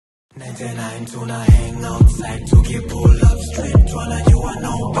99 tuna hang outside Tuki'pull up straight wanajua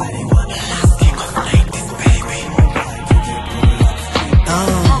nobody wanna king of ladies baby.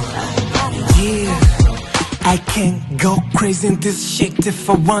 Yeah, I can go crazy in this shit if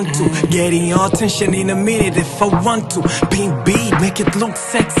I want to. Getting your attention in a minute if I want to. Pink beat, make it look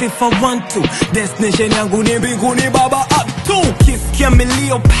sexy if I want to. Destination yangu ni mbinguni baba up to. Ukiskia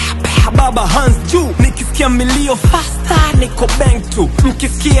milio pa pa baba hands juu. Nikiskia milio fastaa Niko bang tu.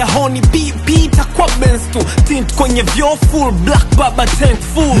 Mkiskia honi itakua benz tu. Tint kwenye vyoo full black baba tank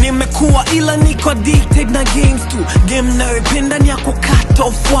full. Nimekua ila niko addicted na games tu. Game nnayoipenda ni ya kukat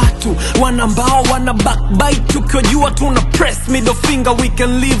off watu. Wana ambao wana backbite. Tukiwajua tunapress middle finger, we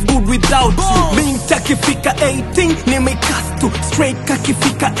can live good without you. Binti akifika 18 nimekasi. Straight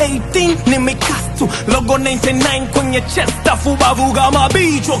akifika 18 nimekasi. Logo 99 kwenye chest afu ubavu kama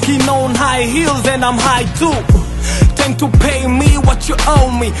beach. Walking on high heels and I'm high too. Time to pay me what you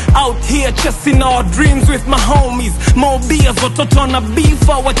owe me. Out here chasing our dreams with my homies. More beers, watoto na beef,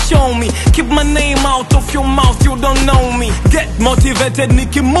 show me. Keep my name out of your mouth, you don't know me. Get motivated,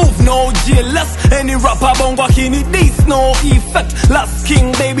 Niki move, no GLS. Any rapper Bongo kini this, no effect. Last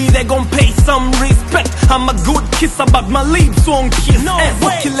king, baby, they gon' pay some respect. I'm a good kisser, but my lips won't kiss. No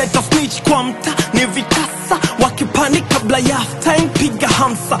wakileta snitch kwa mta, ni vitasa. Wakipani kabla ya halftime, piga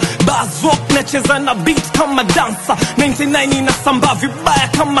hamsa. Buzz walk, nacheza na beat kama dancer. 99 inasamba vibaya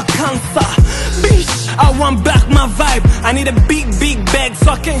kama cancer. Bitch, I want back my vibe. I need a big bag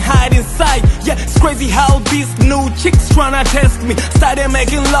so I can hide inside. Yeah, it's crazy how these new chicks tryna test me. Started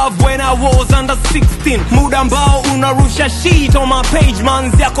making love when I was under 16. Muda ambao unarusha shit on my page.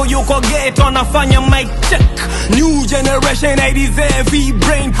 Manzi yako yuko ghetto anafanya mic check. New generation I deserve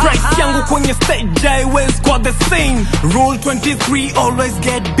brain price yangu kwenye stage always got the same. Rule 23, always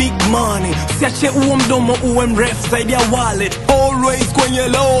get big money. Siache uo mdomo uwe mrefu zaidi ya wallet. Always kwenye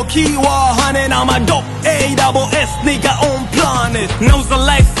low key wahane na madope AWS nigga on planet. Knows the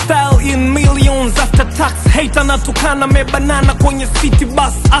lifestyle in millions after tax. Hater na tukana mebanana kwenye city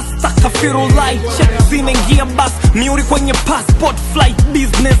bus. Asta kafiru light check zinengia bus. Miuri kwenye passport flight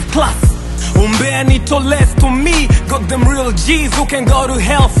business class. Umbea nito less to me. Got them real G's who can go to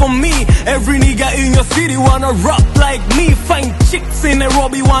hell for me. Every nigga in your city wanna rock like me. Fine chicks in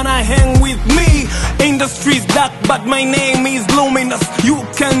Nairobi wanna hang with me. Industry's dark but my name is luminous. You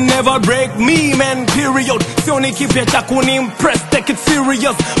can never break me man, period. Sioni kipya cha kunimpress, take it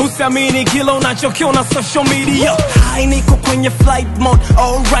serious. Usiamini kila unachokiona social media. Hi Niko kwenye flight mode,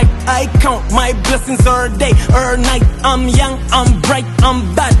 alright. I count my blessings every day, every night. I'm young, I'm bright,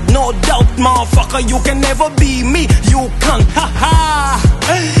 I'm bad, no doubt. Motherfucker, you can never be me. You can't, haha.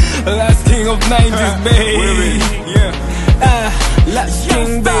 Last king of 90s, baby. Yeah. Last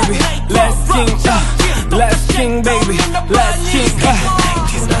king, baby. Last king, last king, baby. Last king.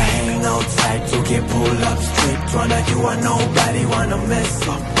 Tuna hang outside Tuki'pull up straight. Wanajua nobody wanna mess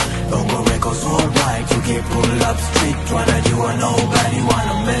up. Bongo records alright. Tuki'pull up straight. Wanajua nobody.